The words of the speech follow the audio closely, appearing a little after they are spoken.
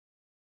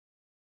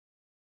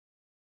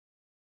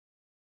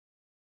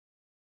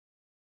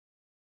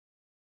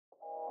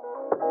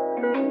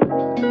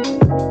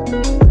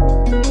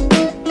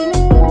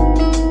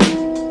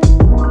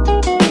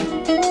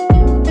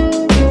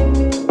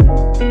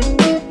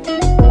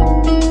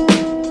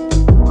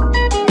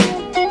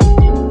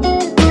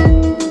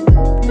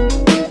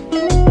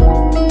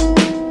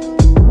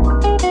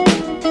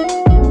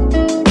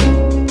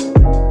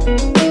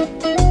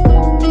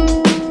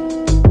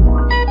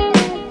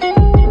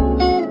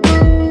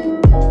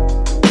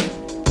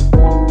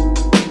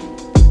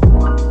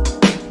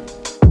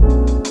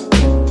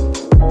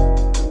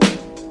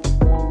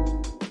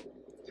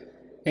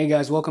Hey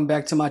guys, welcome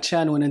back to my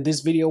channel, and in this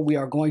video we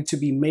are going to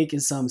be making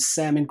some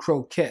salmon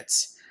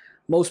croquettes.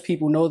 Most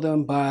people know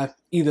them by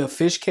either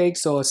fish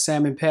cakes or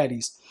salmon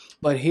patties,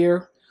 but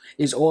here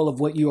is all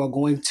of what you are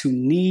going to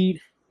need.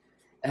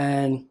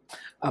 And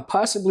I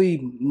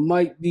possibly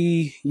might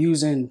be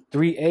using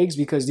 3 eggs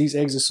because these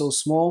eggs are so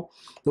small,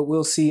 but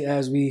we'll see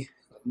as we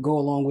go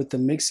along with the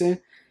mixing.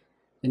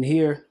 And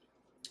here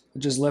I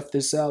just left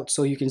this out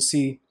so you can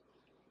see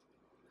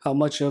how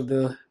much of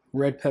the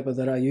red pepper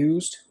that I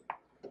used.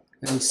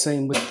 And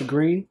same with the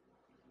green.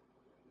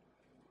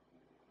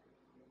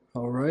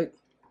 All right.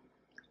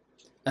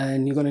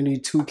 And you're gonna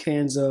need 2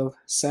 cans of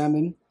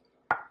salmon,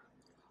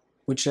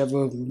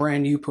 whichever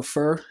brand you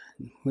prefer.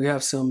 We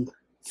have some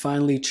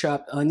finely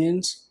chopped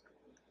onions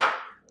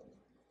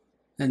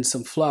and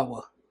some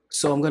flour.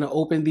 So I'm gonna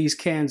open these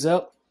cans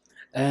up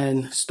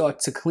and start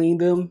to clean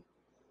them,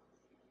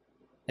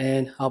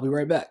 and I'll be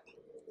right back.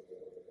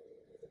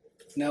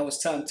 Now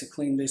it's time to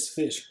clean this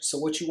fish. So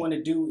what you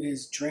wanna do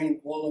is drain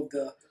all of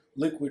the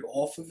liquid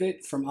off of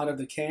it from out of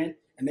the can,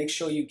 and make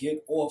sure you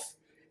get off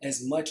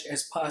as much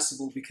as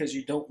possible because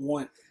you don't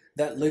want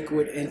that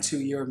liquid into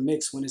your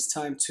mix when it's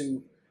time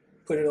to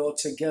put it all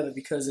together,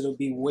 because it'll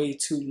be way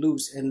too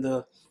loose and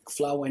the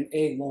flour and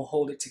egg won't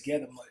hold it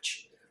together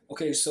much.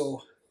 Okay,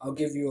 so I'll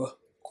give you a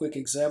quick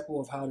example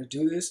of how to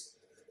do this.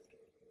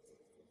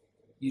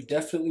 You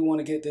definitely want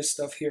to get this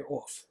stuff here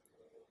off.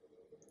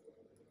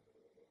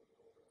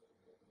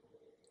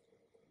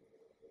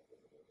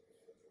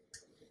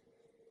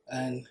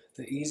 And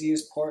the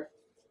easiest part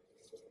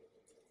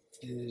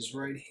is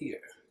right here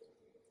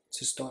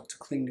to start to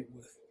clean it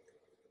with.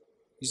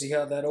 You see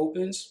how that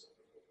opens?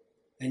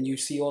 And you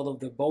see all of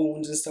the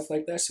bones and stuff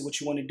like that. So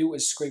what you want to do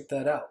is scrape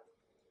that out.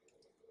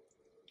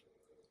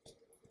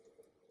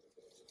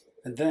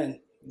 And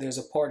then there's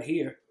a part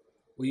here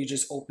where you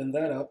just open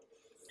that up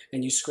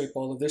and you scrape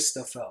all of this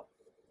stuff out.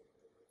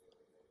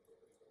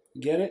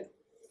 Get it?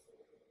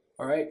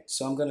 All right,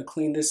 so I'm going to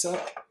clean this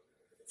up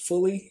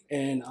fully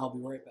and I'll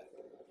be right back.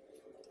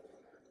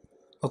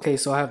 Okay,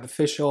 so I have the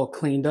fish all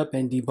cleaned up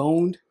and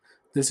deboned.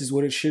 This is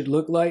what it should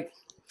look like.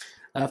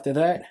 After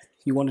that,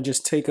 you want to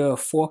just take a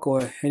fork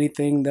or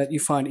anything that you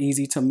find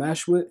easy to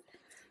mash with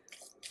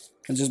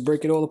and just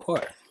break it all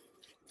apart.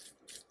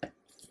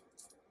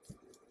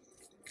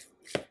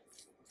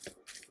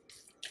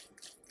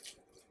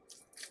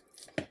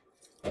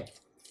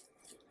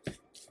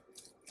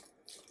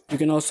 You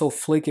can also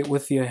flake it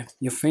with your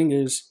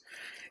fingers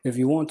if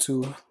you want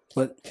to,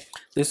 but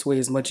this way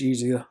is much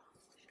easier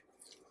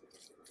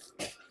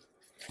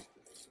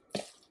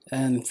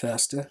and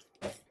faster.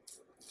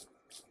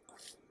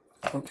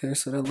 Okay,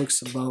 so that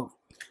looks about,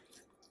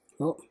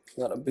 oh,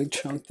 got a big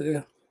chunk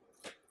there.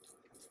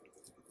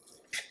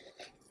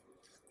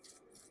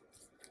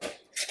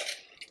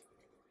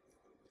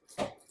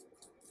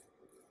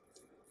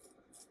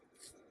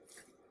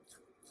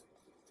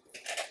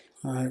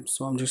 All right,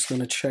 so I'm just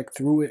gonna check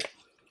through it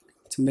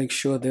to make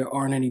sure there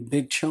aren't any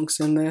big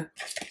chunks in there.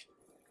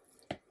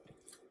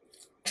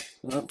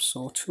 Yep,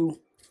 so 2.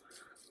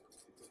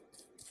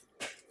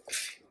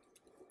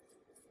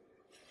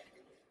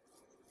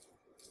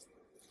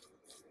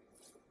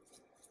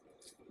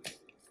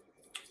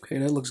 Okay,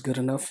 that looks good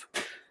enough.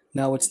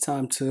 Now it's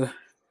time to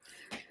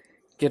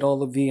get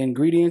all of the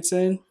ingredients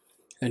in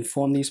and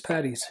form these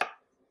patties.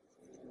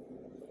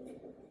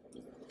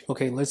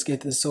 Okay, let's get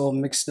this all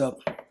mixed up.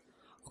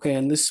 Okay,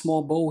 in this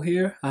small bowl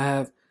here, I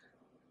have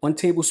 1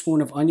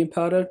 tablespoon of onion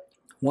powder,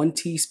 1.5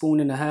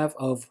 teaspoons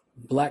of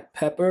black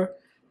pepper,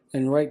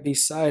 and right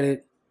beside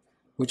it,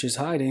 which is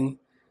hiding,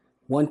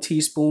 1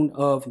 teaspoon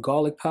of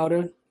garlic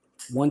powder,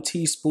 1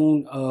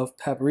 teaspoon of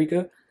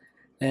paprika,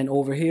 and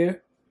over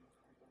here,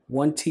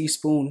 1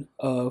 teaspoon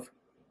of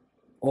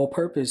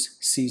all-purpose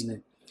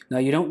seasoning. Now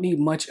you don't need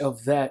much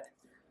of that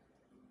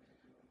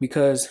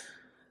because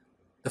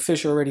the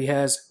fish already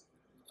has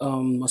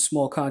a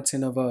small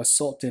content of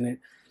salt in it.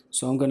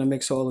 So I'm gonna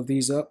mix all of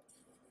these up.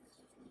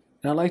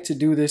 And I like to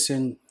do this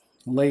in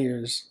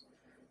layers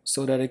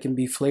so that it can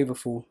be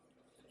flavorful.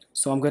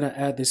 So I'm gonna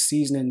add the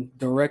seasoning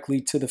directly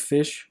to the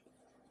fish.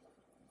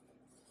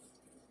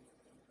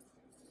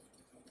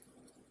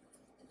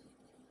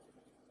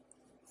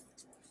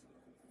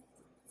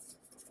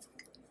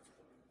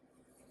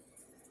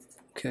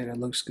 Okay, that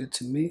looks good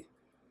to me.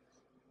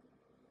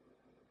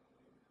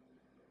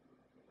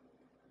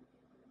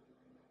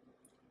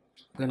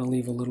 I'm gonna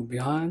leave a little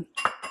behind.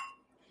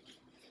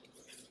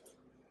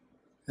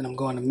 And I'm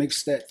going to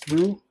mix that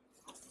through.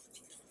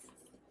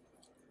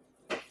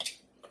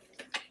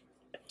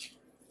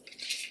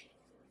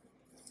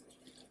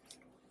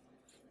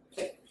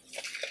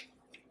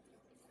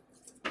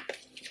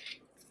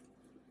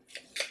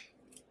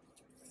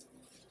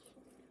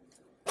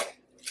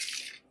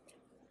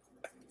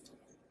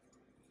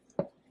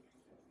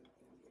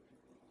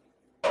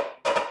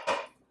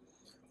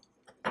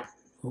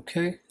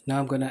 Okay, now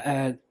I'm gonna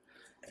add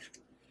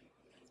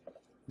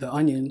the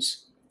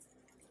onions,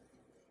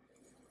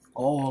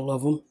 all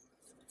of them,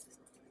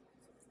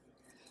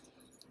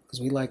 because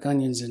we like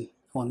onions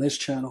on this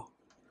channel.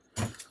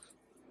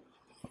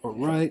 All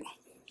right,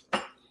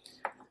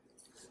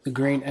 the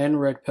green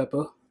and red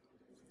pepper.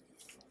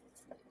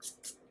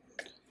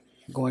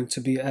 I'm going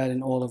to be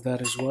adding all of that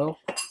as well.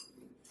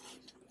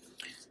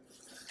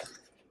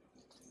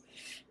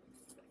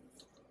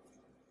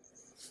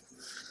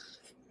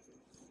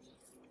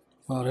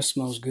 Wow, that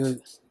smells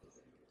good.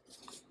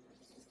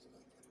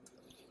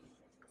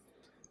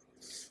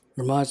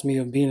 Reminds me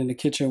of being in the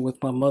kitchen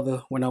with my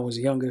mother when I was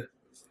younger.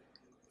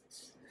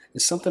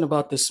 There's something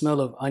about the smell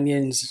of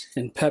onions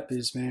and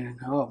peppers, man.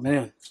 Oh,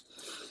 man.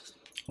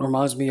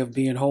 Reminds me of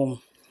being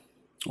home.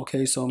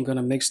 Okay, so I'm going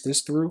to mix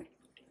this through.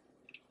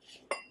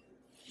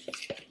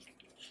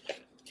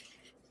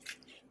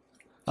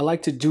 I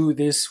like to do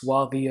this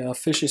while the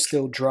fish is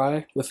still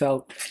dry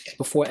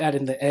before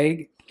adding the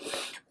egg,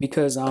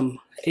 because I'm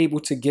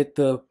able to get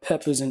the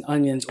peppers and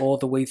onions all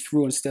the way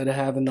through instead of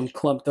having them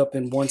clumped up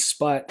in one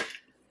spot.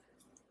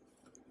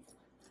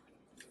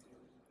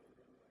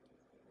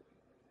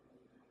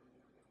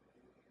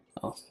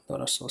 Oh,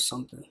 thought I saw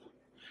something.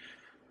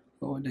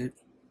 Oh, I did.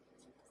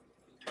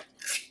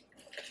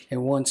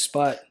 In one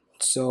spot,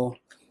 so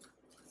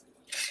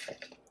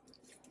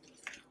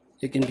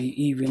it can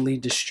be evenly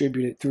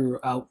distributed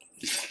throughout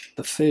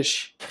the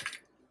fish,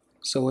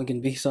 so it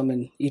can be some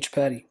in each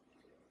patty.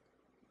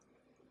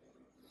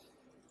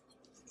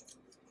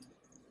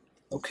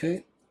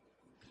 Okay,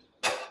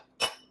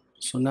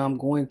 so now I'm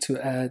going to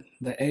add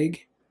the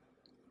egg.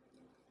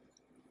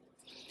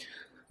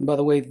 And by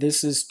the way,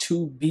 this is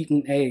 2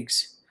 beaten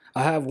eggs.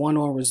 I have one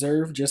on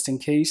reserve just in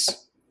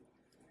case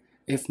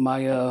if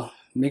my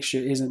mixture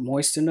isn't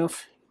moist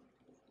enough.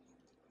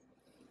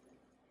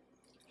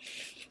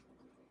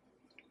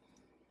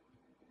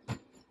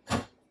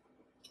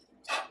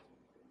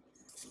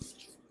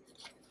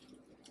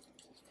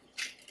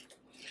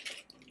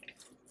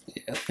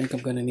 Yeah, I think I'm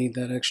gonna need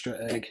that extra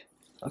egg.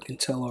 I can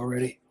tell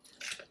already.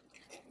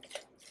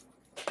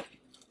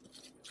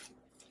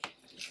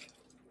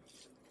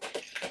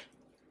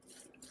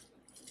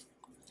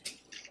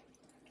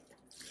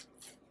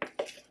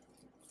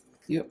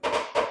 Yep.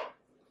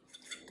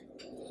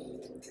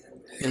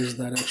 Here's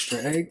that extra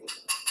egg.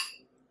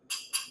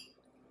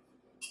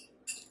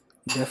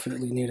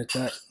 Definitely needed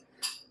that.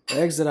 The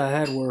eggs that I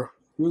had were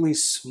really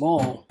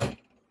small.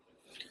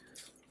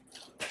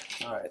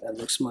 Alright, that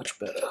looks much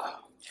better.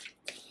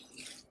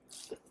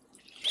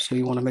 So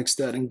you want to mix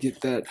that and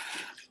get that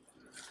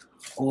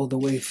all the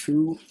way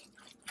through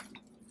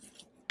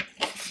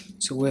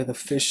to where the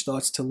fish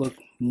starts to look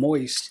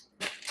moist.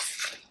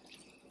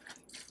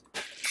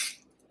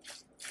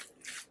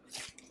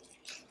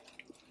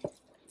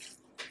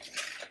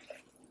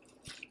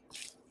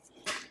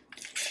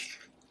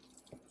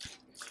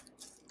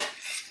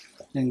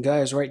 And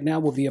guys, right now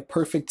will be a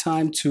perfect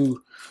time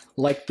to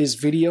like this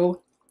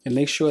video and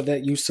make sure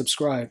that you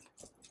subscribe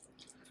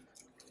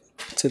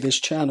to this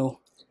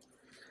channel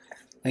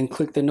and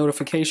click the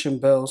notification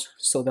bells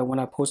so that when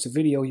I post a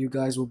video, you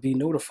guys will be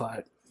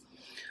notified.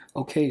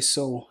 Okay,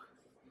 so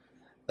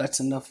that's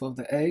enough of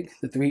the egg.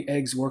 The 3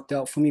 eggs worked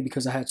out for me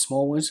because I had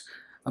small ones.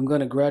 I'm going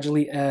to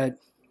gradually add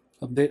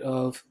a bit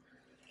of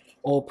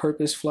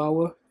all-purpose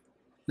flour.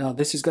 Now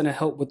this is going to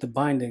help with the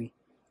binding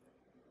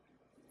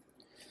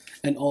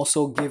and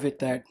also give it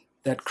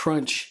that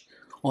crunch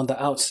on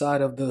the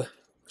outside of the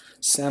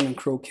salmon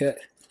croquette.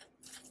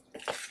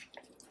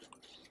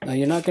 Now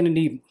you're not going to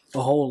need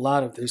a whole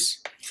lot of this.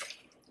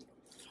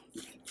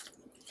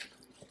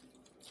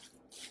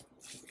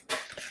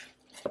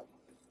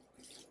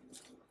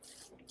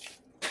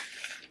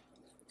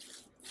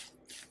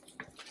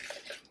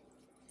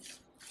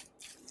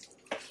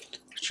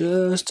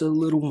 Just a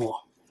little more.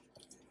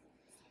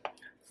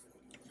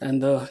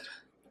 And the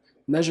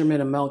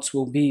measurement amounts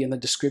will be in the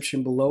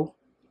description below.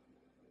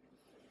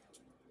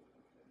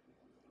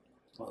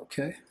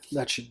 Okay,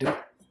 that should do.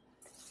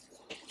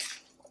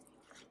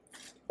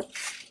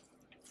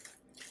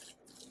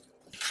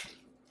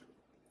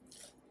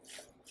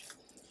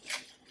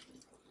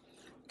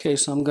 Okay,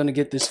 so I'm going to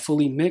get this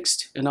fully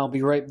mixed and I'll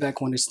be right back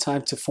when it's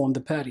time to form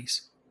the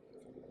patties.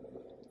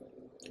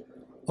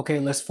 Okay,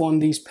 let's form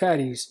these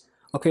patties.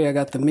 Okay, I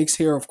got the mix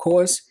here, of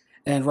course.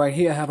 And right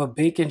here I have a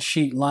baking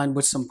sheet lined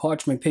with some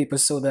parchment paper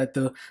so that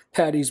the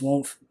patties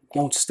won't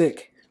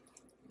stick.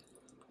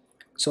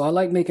 So I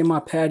like making my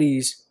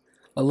patties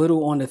a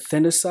little on the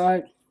thinner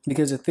side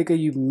because the thicker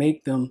you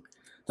make them,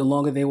 the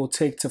longer they will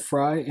take to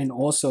fry, and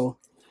also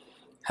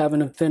having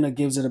them thinner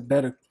gives it a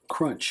better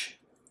crunch.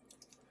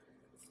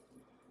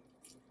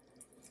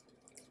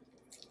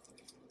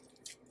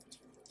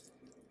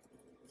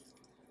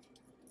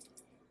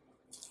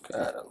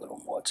 Got a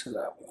little more to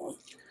that one.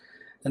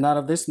 And out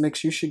of this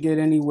mix, you should get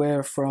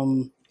anywhere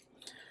from,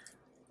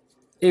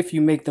 if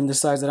you make them the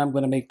size that I'm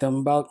going to make them,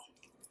 about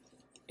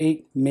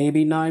 8,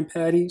 maybe 9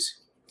 patties.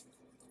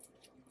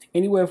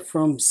 Anywhere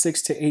from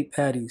 6 to 8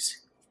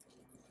 patties.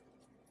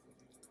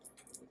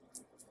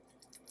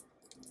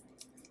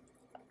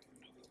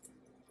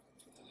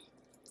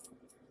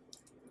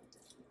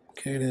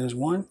 Okay, there's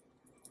one.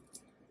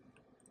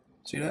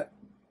 See that?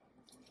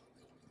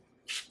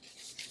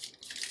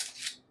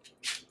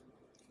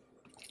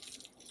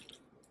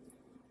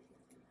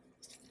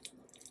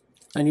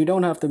 And you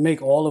don't have to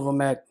make all of them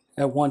at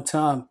one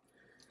time.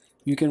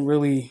 You can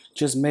really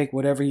just make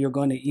whatever you're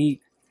going to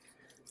eat.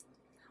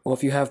 Or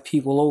if you have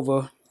people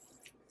over,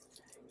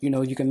 you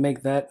know, you can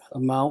make that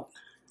amount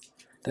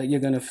that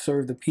you're going to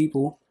serve the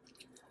people.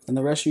 And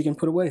the rest you can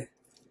put away.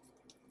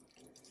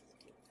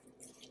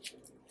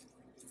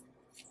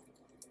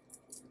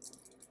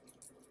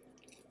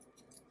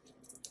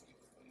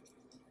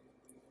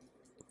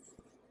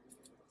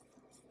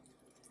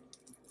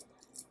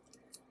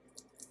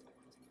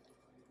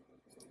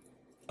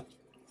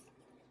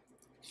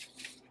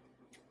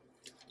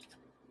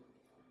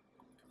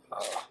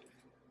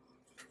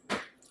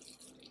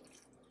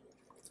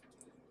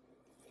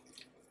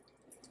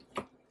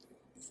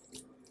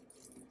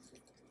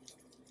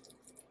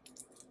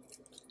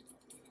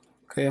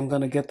 Okay, I'm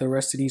gonna get the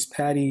rest of these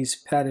patties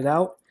patted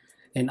out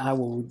and I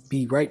will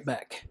be right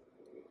back.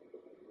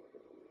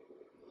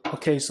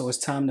 Okay, so it's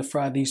time to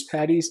fry these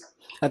patties.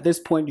 At this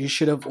point, you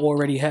should have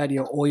already had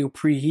your oil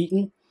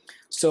preheating.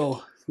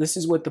 So this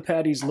is what the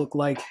patties look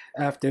like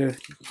after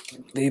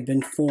they've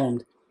been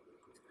formed.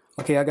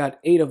 Okay, I got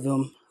 8 of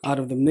them out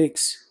of the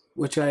mix,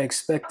 which I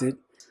expected.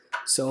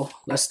 So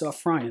let's start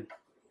frying.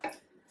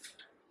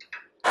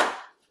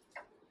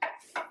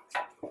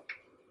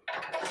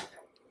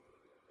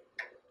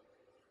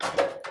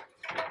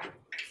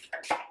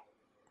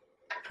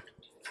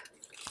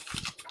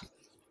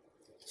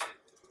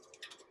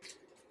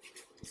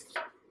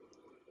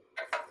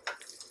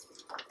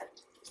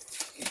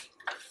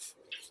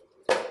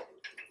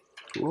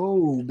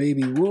 Whoa,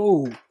 baby,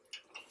 whoa.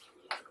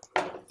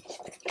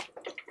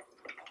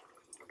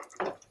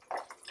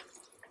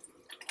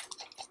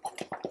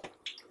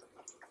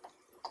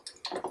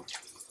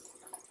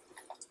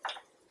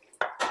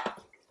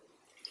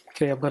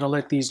 Okay, I'm gonna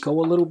let these go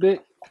a little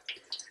bit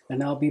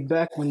and I'll be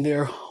back when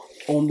they're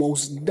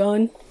almost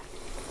done.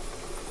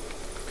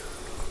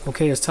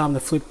 Okay, it's time to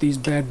flip these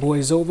bad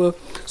boys over.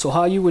 So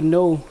how you would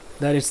know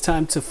that it's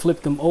time to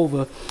flip them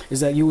over is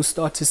that you will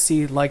start to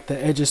see like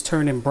the edges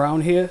turning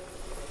brown here,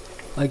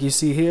 like you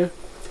see here.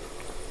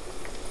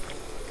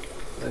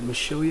 Let me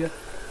show you.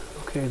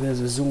 Okay, there's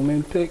a zoom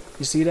in pic.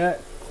 You see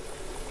that?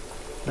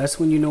 That's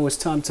when you know it's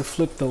time to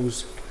flip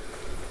those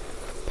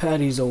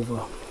patties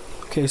over.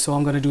 Okay, so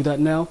I'm gonna do that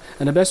now.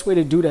 And the best way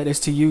to do that is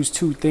to use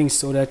 2 things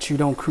so that you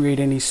don't create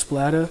any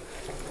splatter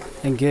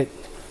and get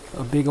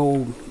a big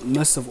old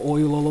mess of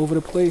oil all over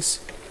the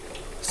place.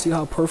 See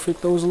how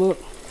perfect those look?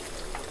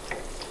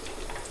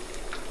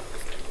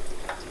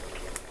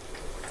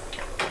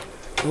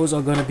 Those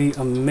are gonna be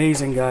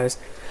amazing, guys.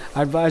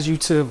 I advise you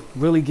to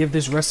really give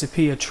this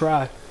recipe a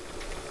try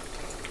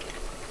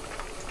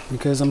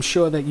because I'm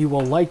sure that you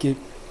will like it.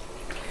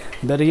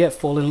 Better yet,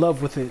 fall in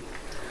love with it.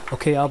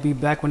 Okay, I'll be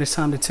back when it's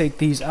time to take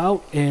these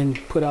out and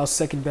put our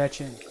second batch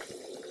in.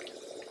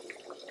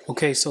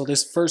 Okay, so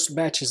this first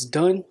batch is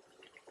done.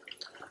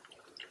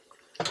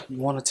 You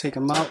want to take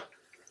them out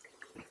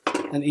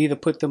and either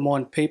put them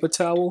on paper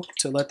towel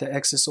to let the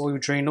excess oil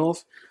drain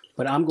off,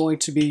 but I'm going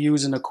to be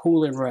using a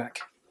cooling rack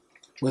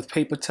with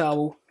paper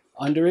towel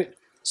under it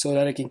so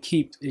that it can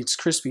keep its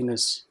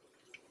crispiness.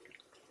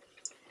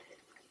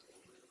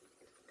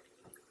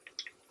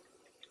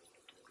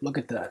 Look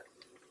at that,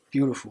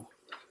 beautiful.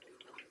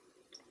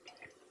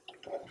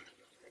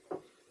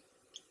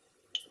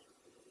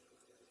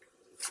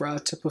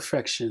 Fried to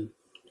perfection.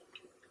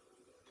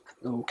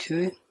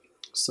 Okay,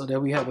 so there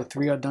we have it.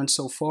 3 are done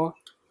so far.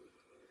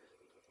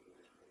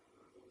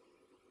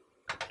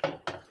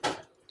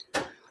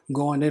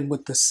 Going in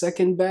with the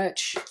second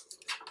batch.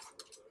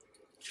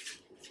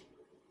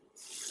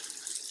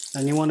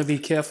 And you want to be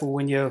careful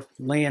when you're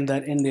laying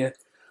that in there.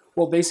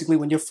 Well, basically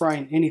when you're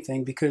frying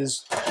anything,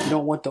 because you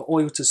don't want the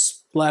oil to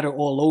splatter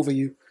all over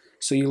you.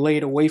 So you lay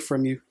it away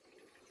from you.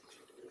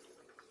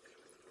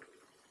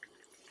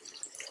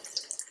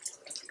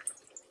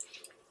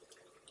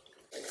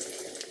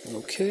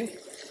 Okay.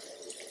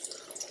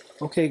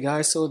 Okay,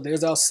 guys, so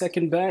there's our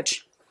second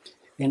batch.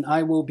 And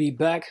I will be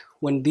back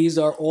when these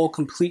are all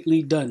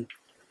completely done.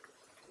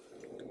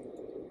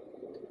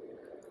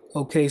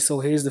 Okay,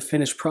 so here's the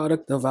finished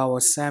product of our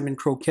salmon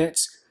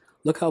croquettes.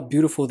 Look how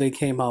beautiful they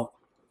came out.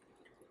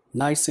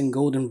 Nice and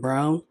golden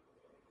brown.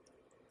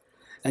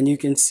 And you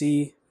can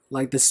see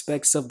like the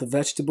specks of the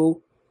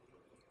vegetable,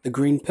 the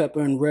green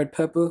pepper and red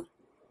pepper.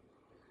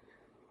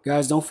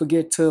 Guys, don't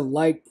forget to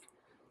like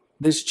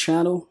this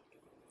channel,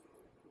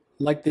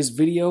 like this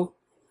video,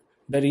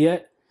 better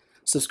yet,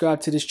 subscribe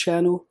to this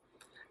channel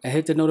and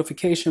hit the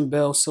notification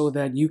bell so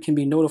that you can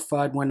be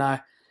notified when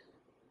I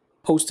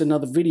post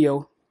another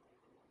video.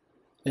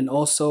 And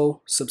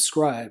also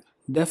subscribe.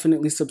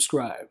 Definitely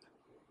subscribe.